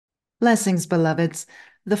Blessings, beloveds.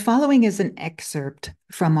 The following is an excerpt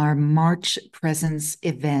from our March Presence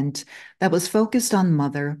event that was focused on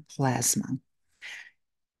mother plasma.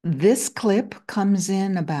 This clip comes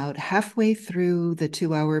in about halfway through the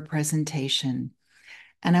 2-hour presentation,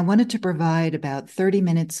 and I wanted to provide about 30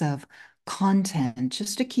 minutes of content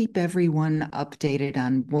just to keep everyone updated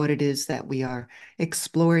on what it is that we are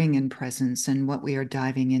exploring in presence and what we are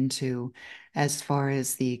diving into as far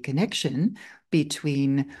as the connection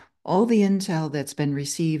between all the intel that's been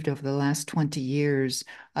received over the last 20 years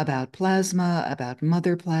about plasma, about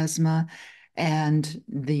mother plasma, and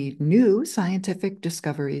the new scientific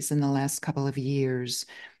discoveries in the last couple of years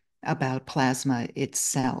about plasma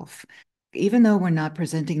itself. Even though we're not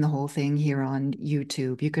presenting the whole thing here on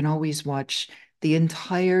YouTube, you can always watch the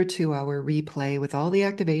entire 2-hour replay with all the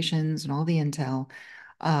activations and all the intel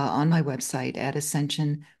on my website at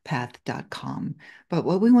ascensionpath.com. But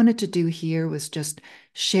what we wanted to do here was just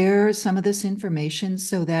share some of this information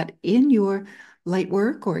so that in your light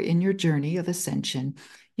work or in your journey of ascension,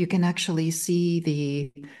 you can actually see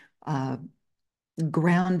the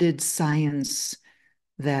grounded science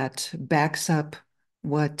that backs up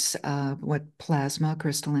what plasma,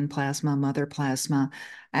 crystalline plasma, mother plasma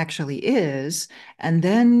actually is. And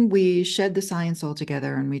then we shed the science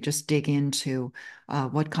altogether and we just dig into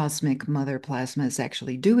what cosmic mother plasma is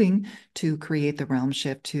actually doing to create the realm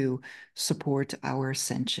shift to support our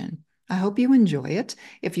ascension. I hope you enjoy it.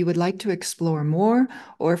 If you would like to explore more,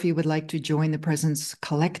 or if you would like to join the Presence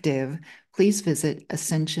Collective, please visit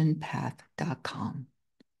ascensionpath.com.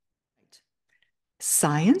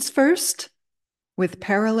 Science first, with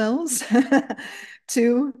parallels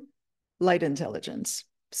to light intelligence.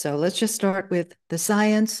 So let's just start with the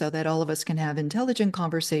science so that all of us can have intelligent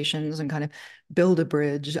conversations and kind of build a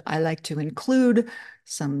bridge. I like to include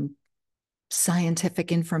some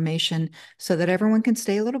scientific information so that everyone can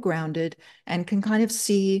stay a little grounded and can kind of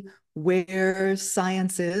see where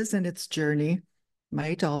science is in its journey,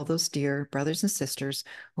 right? All those dear brothers and sisters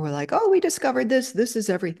who are like, oh, we discovered this. This is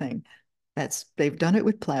everything. They've done it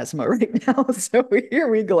with plasma right now. So here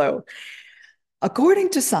we go. According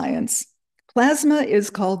to science, plasma is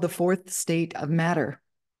called the fourth state of matter.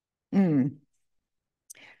 Mm.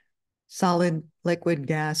 Solid, liquid,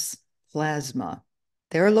 gas, plasma.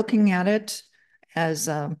 They're looking at it as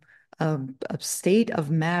a state of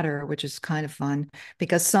matter, which is kind of fun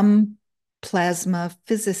because some plasma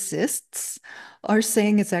physicists are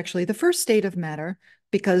saying it's actually the first state of matter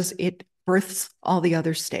because it births all the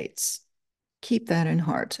other states. Keep that in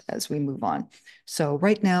heart as we move on. So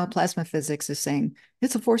right now, plasma physics is saying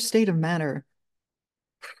it's a fourth state of matter,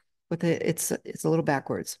 but it's a little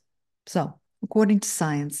backwards. So according to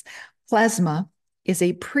science, plasma is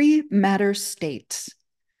a pre-matter state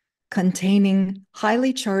containing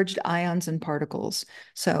highly charged ions and particles.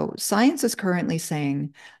 So science is currently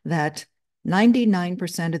saying that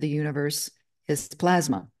 99% of the universe is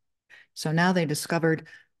plasma. So now they discovered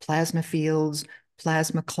plasma fields,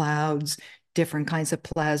 plasma clouds, different kinds of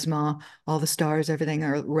plasma, all the stars, everything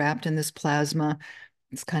are wrapped in this plasma.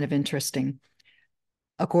 It's kind of interesting.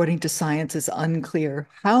 According to science, it's unclear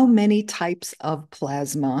how many types of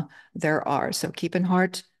plasma there are. So keep in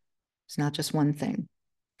heart, it's not just one thing.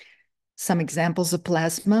 Some examples of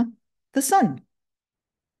plasma: the sun,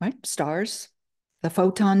 right? Stars. The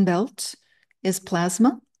photon belt is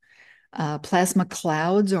plasma. Plasma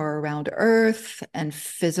clouds are around Earth and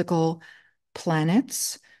physical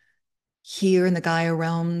planets. Here in the Gaia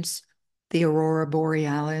realms, the aurora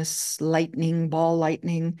borealis, lightning, ball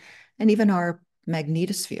lightning, and even our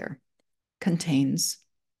magnetosphere contains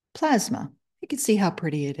plasma. You can see how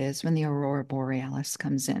pretty it is when the aurora borealis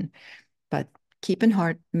comes in. But keep in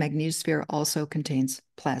heart, magnetosphere also contains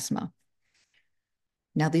plasma.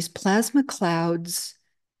 Now, these plasma clouds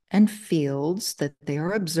and fields that they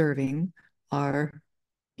are observing are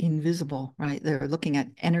invisible, right? They're looking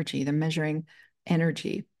at energy, they're measuring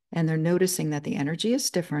energy, and they're noticing that the energy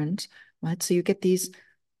is different, right? So you get these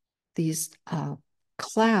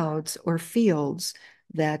clouds or fields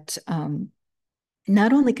that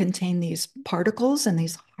not only contain these particles and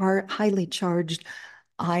these highly charged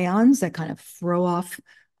ions that kind of throw off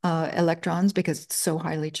electrons because it's so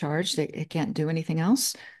highly charged, it can't do anything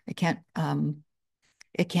else. It can't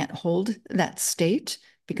hold that state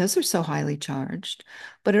because they're so highly charged.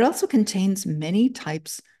 But it also contains many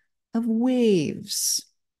types of waves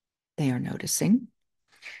they are noticing.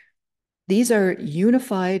 These are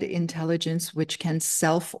unified intelligence which can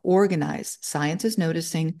self-organize. Science is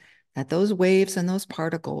noticing that those waves and those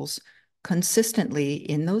particles consistently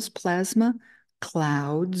in those plasma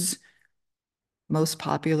clouds, most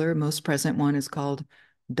popular, most present one is called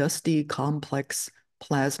dusty complex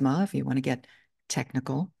plasma, if you want to get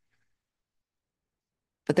technical.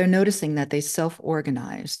 But they're noticing that they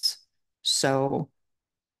self-organize. So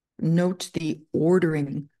note the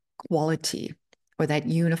ordering quality or that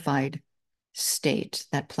unified state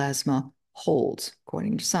that plasma holds,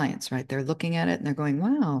 according to science, right? They're looking at it and they're going,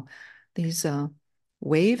 wow, these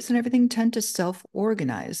waves and everything tend to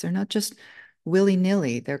self-organize. They're not just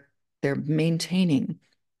willy-nilly. They're maintaining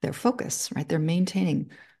their focus, right? They're maintaining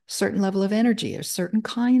a certain level of energy or certain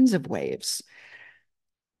kinds of waves.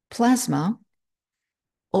 Plasma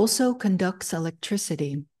also conducts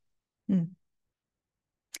electricity,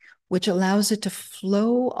 which allows it to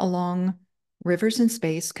flow along rivers in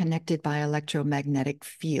space connected by electromagnetic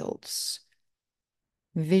fields.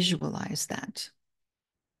 Visualize that.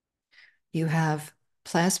 You have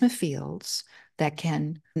plasma fields that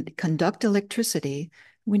can conduct electricity.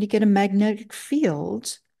 When you get a magnetic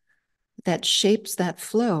field that shapes that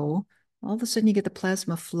flow, all of a sudden you get the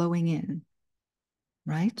plasma flowing in,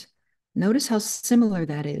 right? Notice how similar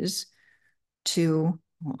that is to,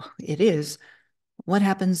 well, it is, what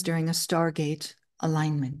happens during a Stargate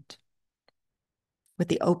alignment. With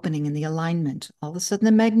the opening and the alignment, all of a sudden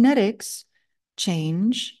the magnetics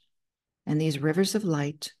change and these rivers of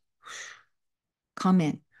light come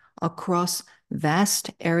in across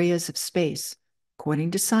vast areas of space.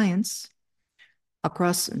 According to science,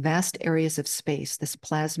 across vast areas of space, this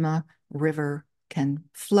plasma river can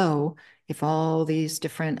flow if all these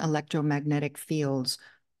different electromagnetic fields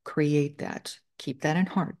create that. Keep that in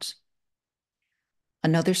heart.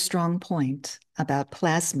 Another strong point about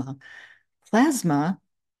plasma, plasma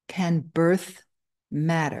can birth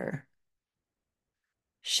matter,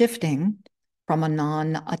 shifting from a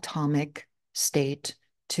non-atomic state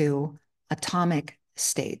to atomic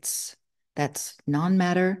states. That's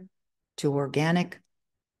non-matter to organic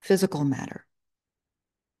physical matter.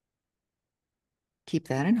 Keep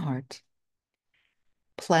that in heart.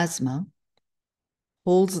 Plasma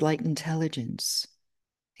holds light intelligence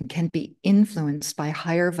and can be influenced by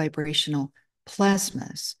higher vibrational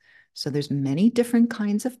plasmas. So there's many different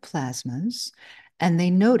kinds of plasmas, and they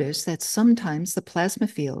notice that sometimes the plasma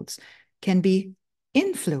fields can be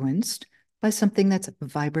influenced by something that's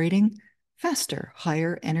vibrating faster,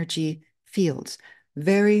 higher energy fields,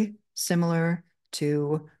 very similar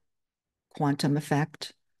to quantum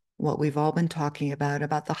effect, what we've all been talking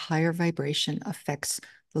about the higher vibration affects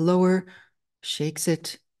the lower, shakes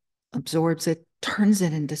it, absorbs it, turns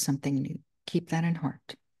it into something new. Keep that in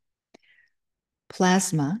heart.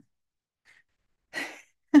 Plasma,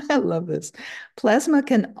 I love this. Plasma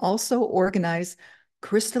can also organize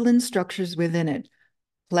crystalline structures within it.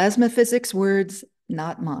 Plasma physics words,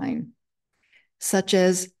 not mine, such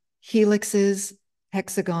as helixes,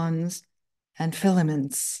 hexagons, and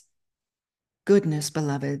filaments. Goodness,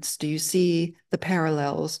 beloveds, do you see the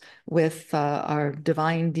parallels with our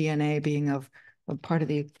divine DNA being of part of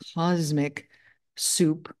the cosmic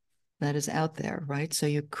soup that is out there, right? So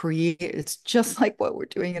you create, it's just like what we're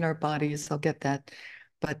doing in our bodies. I'll get that,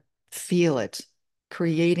 but feel it,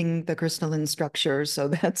 creating the crystalline structure so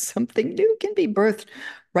that something new can be birthed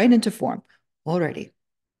right into form already.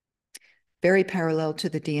 Very parallel to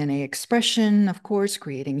the DNA expression, of course,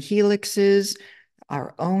 creating helixes,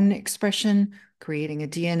 our own expression, creating a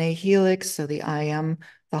DNA helix. So the I am,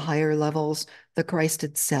 the higher levels, the Christ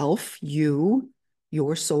itself, you,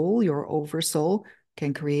 your soul, your oversoul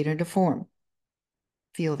can create into form.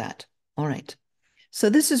 Feel that. All right. So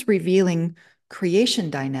this is revealing creation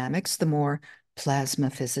dynamics. The more plasma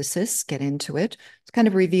physicists get into it, it's kind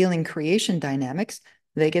of revealing creation dynamics.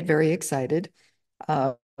 They get very excited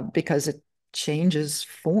because it changes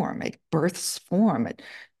form, it births form, it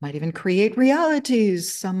might even create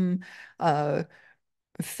realities. Some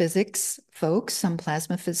physics folks, some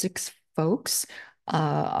plasma physics folks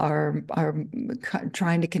are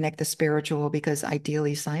trying to connect the spiritual because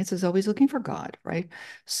ideally science is always looking for God, right?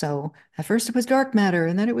 So at first it was dark matter,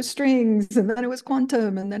 and then it was strings, and then it was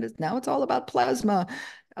quantum, and then now it's all about plasma.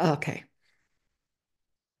 Okay.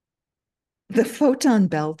 The photon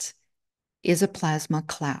belt is a plasma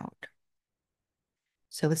cloud.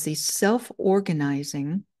 So it's these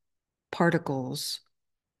self-organizing particles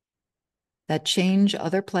that change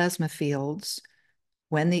other plasma fields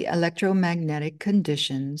when the electromagnetic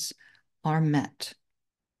conditions are met.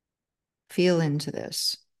 Feel into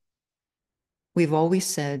this. We've always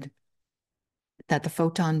said that the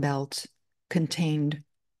photon belt contained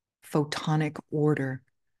photonic order,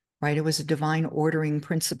 right? It was a divine ordering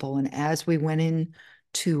principle. And as we went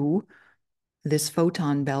into this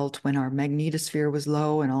photon belt, when our magnetosphere was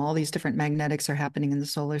low and all these different magnetics are happening in the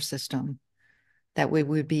solar system, that we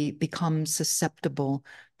would become susceptible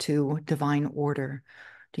to divine order?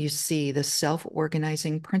 Do you see the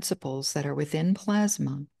self-organizing principles that are within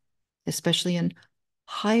plasma, especially in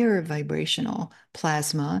higher vibrational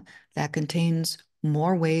plasma that contains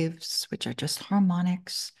more waves, which are just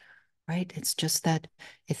harmonics, right? It's just that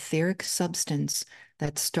etheric substance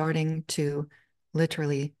that's starting to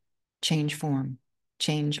literally change form,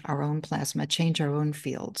 change our own plasma, change our own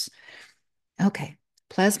fields. Okay.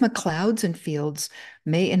 Plasma clouds and fields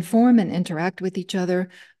may inform and interact with each other.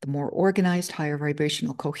 The more organized, higher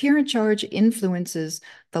vibrational coherent charge influences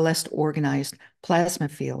the less organized plasma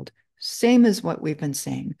field. Same as what we've been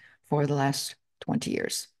saying for the last 20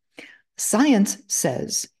 years. Science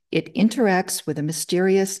says it interacts with a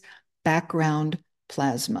mysterious background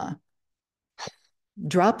plasma.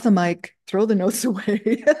 Drop the mic, throw the notes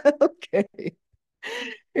away. Okay,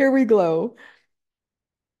 here we go.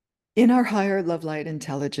 In our higher love light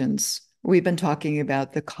intelligence, we've been talking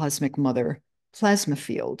about the cosmic mother plasma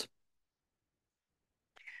field.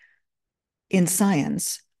 In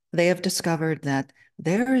science, they have discovered that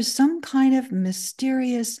there is some kind of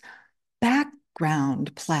mysterious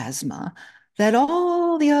background plasma that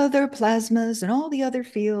all the other plasmas and all the other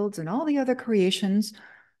fields and all the other creations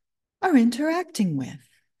are interacting with.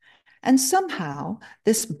 And somehow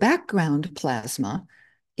this background plasma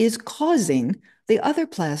is causing the other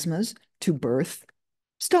plasmas to birth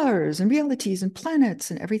stars and realities and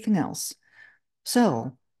planets and everything else.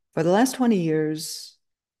 So for the last 20 years,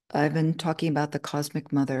 I've been talking about the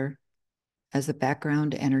cosmic mother as the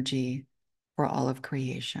background energy for all of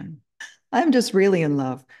creation. I'm just really in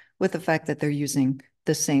love with the fact that they're using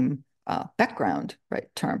the same background, right,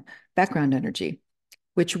 term, background energy,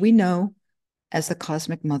 which we know as the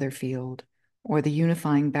cosmic mother field or the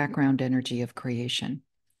unifying background energy of creation.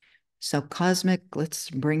 So cosmic, let's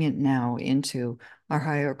bring it now into our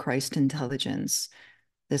higher Christ intelligence.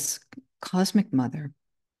 This cosmic mother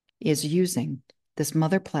is using this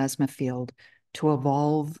mother plasma field to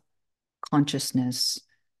evolve consciousness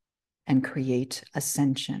and create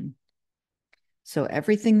ascension. So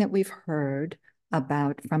everything that we've heard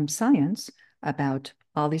about from science about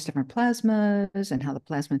all these different plasmas and how the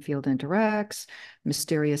plasma field interacts,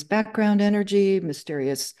 mysterious background energy,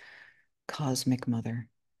 mysterious cosmic mother,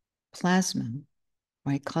 plasma,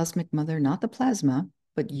 right? Cosmic mother, not the plasma,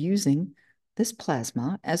 but using this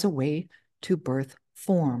plasma as a way to birth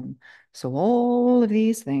form. So all of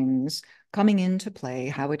these things coming into play,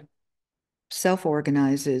 how it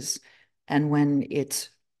self-organizes, and when it's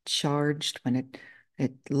charged, when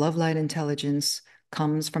it love light intelligence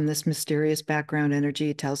comes from this mysterious background energy,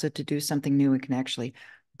 it tells it to do something new. It can actually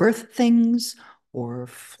birth things or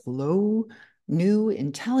flow new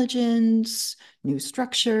intelligence, new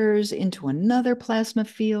structures into another plasma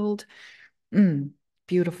field.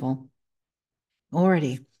 Beautiful.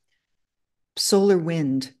 Already. Solar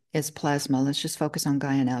wind is plasma. Let's just focus on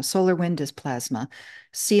Gaia now. Solar wind is plasma.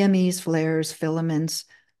 CMEs, flares, filaments,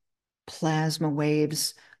 plasma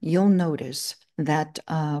waves. You'll notice that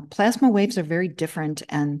plasma waves are very different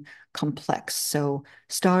and complex. So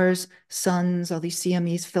stars, suns, all these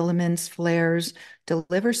CMEs, filaments, flares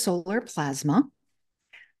deliver solar plasma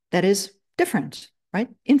that is different, right?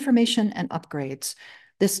 Information and upgrades.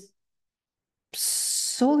 This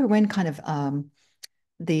solar wind kind of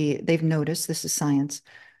they've noticed, this is science,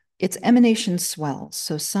 its emanation swells.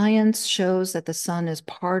 So science shows that the sun is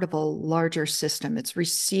part of a larger system. It's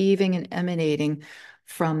receiving and emanating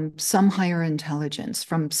from some higher intelligence,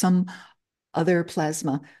 from some other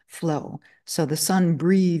plasma flow. So the sun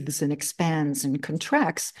breathes and expands and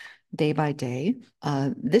contracts day by day.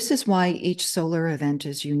 This is why each solar event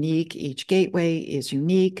is unique. Each gateway is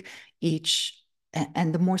unique.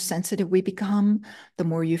 And the more sensitive we become, the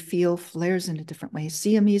more you feel flares in a different way,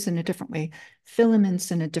 CMEs in a different way,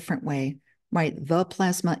 filaments in a different way, right? The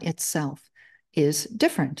plasma itself is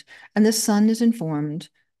different. And the sun is informed,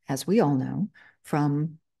 as we all know,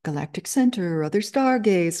 from galactic center, other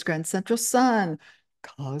stargates, grand central sun,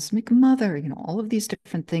 cosmic mother, all of these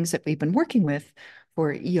different things that we've been working with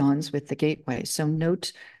for eons with the gateway. So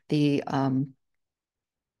note the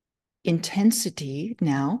intensity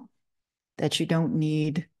now that you don't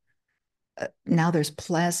need. Now there's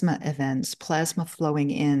plasma events, plasma flowing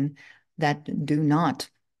in that do not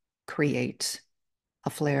create a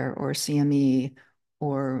flare or a CME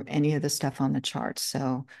or any of the stuff on the charts.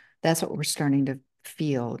 So that's what we're starting to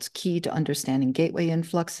feel. It's key to understanding gateway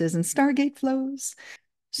influxes and stargate flows.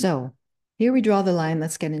 So here we draw the line.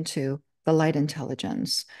 Let's get into the light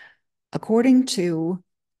intelligence. According to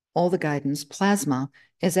all the guidance, plasma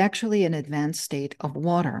is actually an advanced state of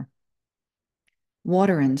water.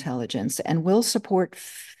 water intelligence and will support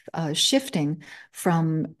shifting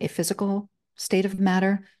from a physical state of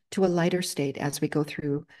matter to a lighter state as we go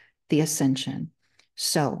through the ascension.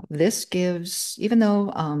 So this gives, even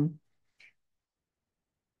though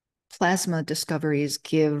plasma discoveries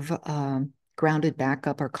give grounded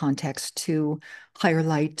backup or context to higher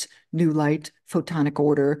light, new light, photonic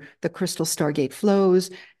order, the crystal stargate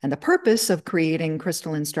flows, and the purpose of creating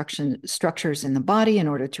crystalline structures in the body in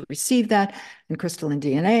order to receive that, and crystalline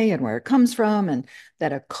DNA and where it comes from, and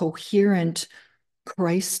that a coherent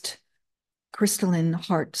Christ crystalline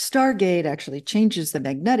heart stargate actually changes the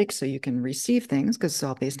magnetics so you can receive things because it's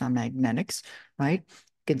all based on magnetics, right? You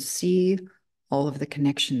can see all of the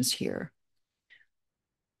connections here.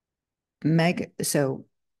 So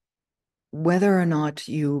whether or not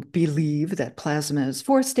you believe that plasma is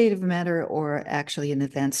fourth state of matter or actually an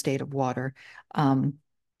advanced state of water,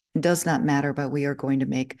 does not matter, but we are going to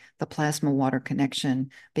make the plasma water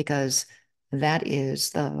connection because that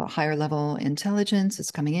is the higher level intelligence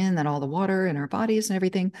that's coming in, that all the water in our bodies and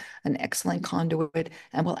everything, an excellent conduit,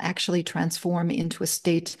 and will actually transform into a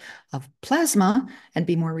state of plasma and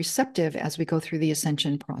be more receptive as we go through the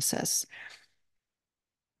ascension process.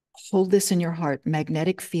 Hold this in your heart.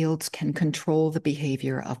 Magnetic fields can control the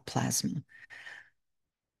behavior of plasma.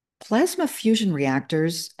 Plasma fusion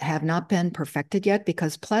reactors have not been perfected yet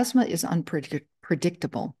because plasma is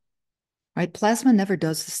unpredictable, right? Plasma never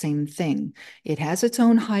does the same thing. It has its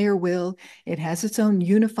own higher will. It has its own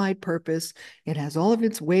unified purpose. It has all of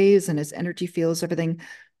its ways and its energy fields, everything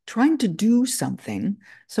trying to do something.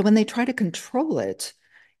 So when they try to control it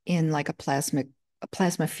in like a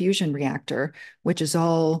plasma fusion reactor, which is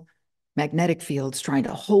all magnetic fields trying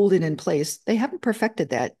to hold it in place, they haven't perfected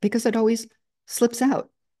that because it always slips out.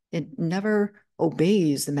 It never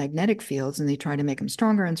obeys the magnetic fields, and they try to make them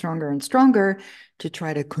stronger and stronger and stronger to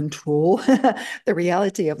try to control the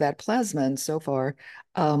reality of that plasma. And so far,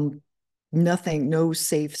 nothing, no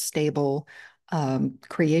safe, stable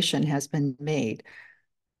creation has been made.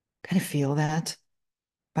 Kind of feel that,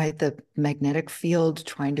 right? The magnetic field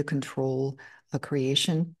trying to control a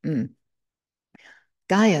creation.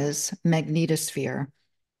 Gaia's magnetosphere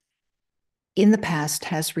in the past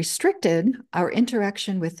has restricted our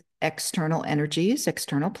interaction with external energies,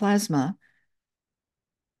 external plasma,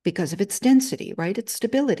 because of its density, right? Its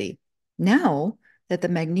stability. Now that the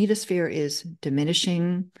magnetosphere is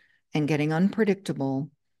diminishing and getting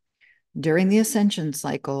unpredictable, during the ascension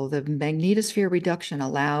cycle, the magnetosphere reduction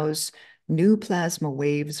allows new plasma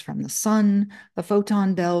waves from the sun, the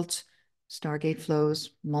photon belt, stargate flows,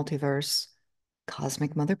 multiverse,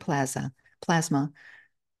 cosmic mother plasma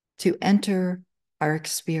to enter our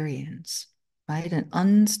experience, right? An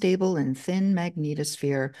unstable and thin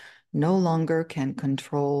magnetosphere no longer can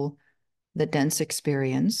control the dense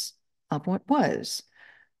experience of what was.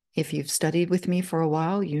 If you've studied with me for a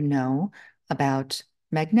while, you know about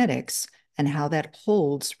magnetics and how that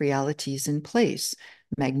holds realities in place.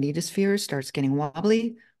 Magnetosphere starts getting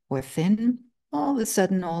wobbly or thin. All of a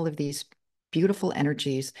sudden, all of these beautiful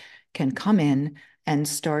energies can come in and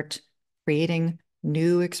start creating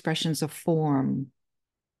new expressions of form,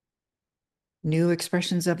 new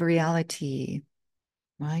expressions of reality,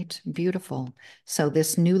 right? Beautiful. So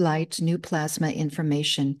this new light, new plasma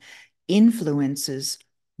information influences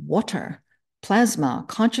water, plasma,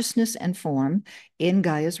 consciousness, and form in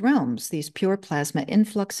Gaia's realms. These pure plasma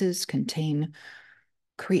influxes contain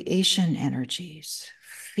creation energies.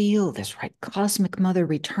 Feel this, right? Cosmic Mother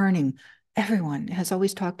returning. Everyone has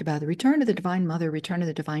always talked about the return of the Divine Mother, return of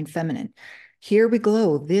the Divine Feminine. Here we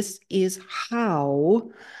glow. This is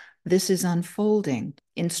how this is unfolding.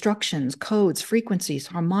 Instructions, codes, frequencies,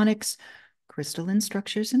 harmonics, crystalline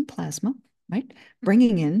structures, and plasma, right?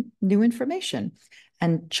 Bringing in new information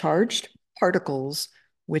and charged particles,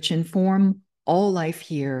 which inform all life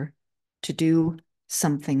here to do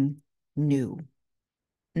something new.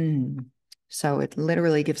 So it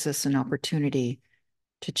literally gives us an opportunity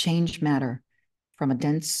to change matter from a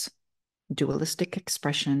dense dualistic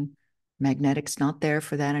expression. Magnetic's not there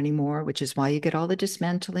for that anymore, which is why you get all the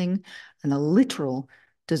dismantling and the literal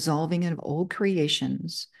dissolving of old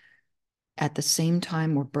creations. At the same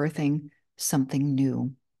time, we're birthing something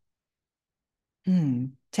new.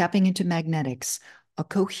 Tapping into magnetics. A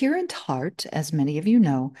coherent heart, as many of you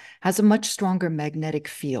know, has a much stronger magnetic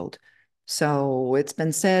field. So it's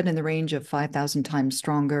been said in the range of 5,000 times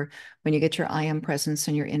stronger when you get your I am presence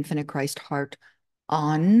and your infinite Christ heart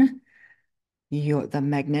on. The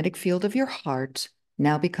magnetic field of your heart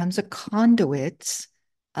now becomes a conduit,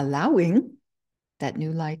 allowing that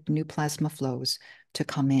new light, new plasma flows to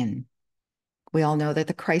come in. We all know that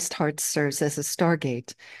the Christ heart serves as a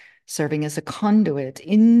stargate. serving as a conduit,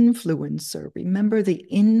 influencer. Remember the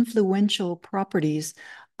influential properties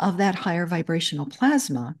of that higher vibrational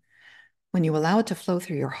plasma. When you allow it to flow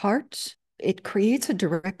through your heart, it creates a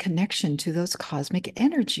direct connection to those cosmic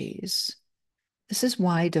energies. This is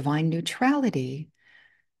why divine neutrality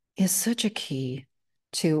is such a key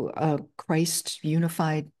to a Christ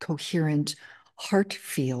unified, coherent heart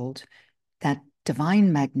field. That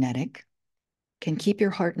divine magnetic can keep your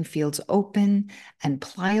heart and fields open and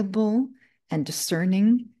pliable and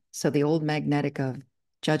discerning. So the old magnetic of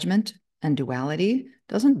judgment and duality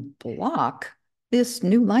doesn't block this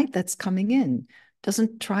new light that's coming in,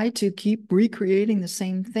 doesn't try to keep recreating the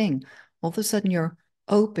same thing. All of a sudden, you're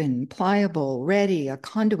open, pliable, ready, a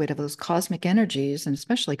conduit of those cosmic energies, and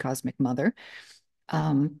especially Cosmic Mother,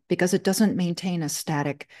 because it doesn't maintain a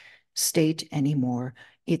static state anymore.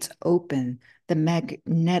 It's open. The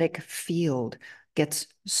magnetic field gets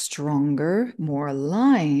stronger, more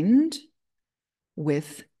aligned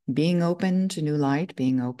with being open to new light,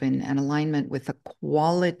 being open and alignment with the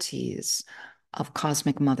qualities of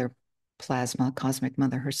Cosmic Mother plasma, Cosmic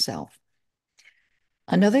Mother herself.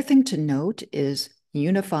 Another thing to note is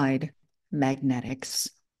unified magnetics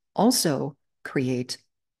also create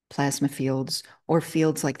plasma fields or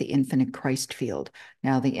fields like the infinite Christ field.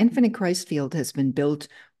 Now, the infinite Christ field has been built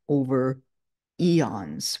over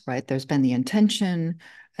eons, right? There's been the intention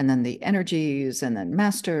and then the energies and then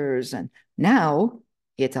masters. And now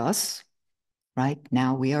it's us, right?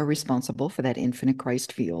 Now we are responsible for that infinite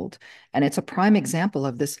Christ field. And it's a prime example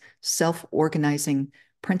of this self-organizing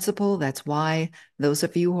principle. That's why those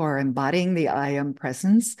of you who are embodying the I am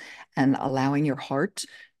presence and allowing your heart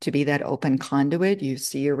to be that open conduit, you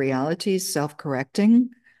see your reality self-correcting.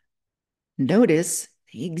 Notice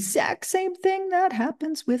the exact same thing that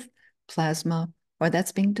happens with plasma, or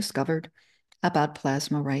that's being discovered about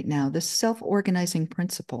plasma right now. This self-organizing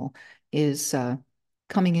principle is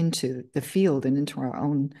coming into the field and into our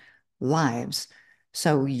own lives.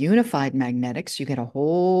 So unified magnetics, you get a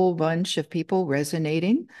whole bunch of people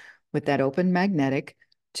resonating with that open magnetic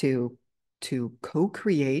to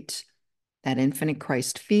co-create that infinite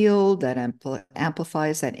Christ field that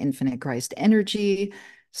amplifies that infinite Christ energy,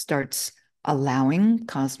 starts allowing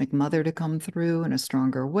Cosmic Mother to come through in a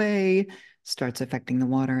stronger way, starts affecting the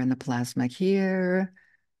water and the plasma here,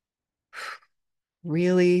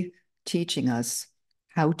 really teaching us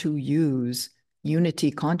how to use unity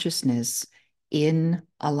consciousness in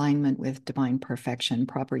alignment with divine perfection,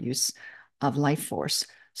 proper use of life force.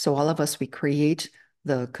 So all of us, we create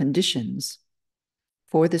the conditions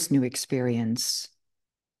for this new experience,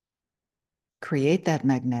 create that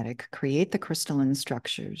magnetic, create the crystalline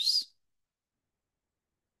structures,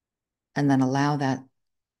 and then allow that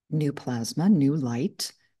new plasma, new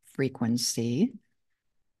light frequency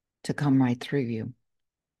to come right through you,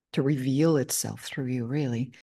 to reveal itself through you, really.